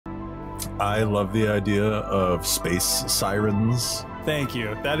I love the idea of space sirens. Thank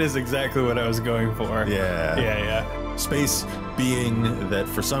you. That is exactly what I was going for. Yeah. Yeah. Space being that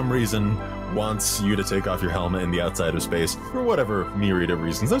for some reason wants you to take off your helmet in the outside of space for whatever myriad of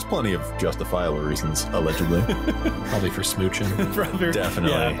reasons. There's plenty of justifiable reasons, allegedly. Probably for smooching.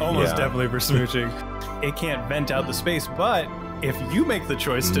 Definitely. Yeah, almost definitely for smooching. It can't vent out the space, but if you make the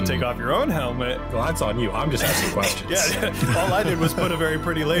choice to take off your own helmet... Well, that's on you. I'm just asking questions. Yeah, all I did was put a very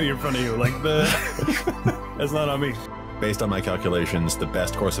pretty lady in front of you. Like, that's not on me. Based on my calculations, the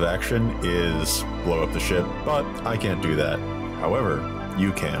best course of action is blow up the ship, but I can't do that. However,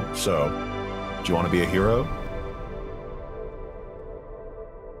 you can. So, do you want to be a hero?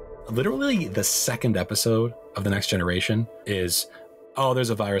 Literally, the second episode of The Next Generation is, oh,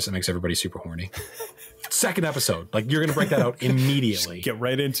 there's a virus that makes everybody super horny. Second episode. Like, you're going to break that out immediately. Just get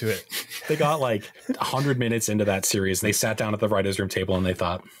right into it. They got like 100 minutes into that series. And they sat down at the writer's room table and they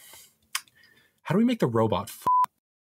thought, how do we make the robot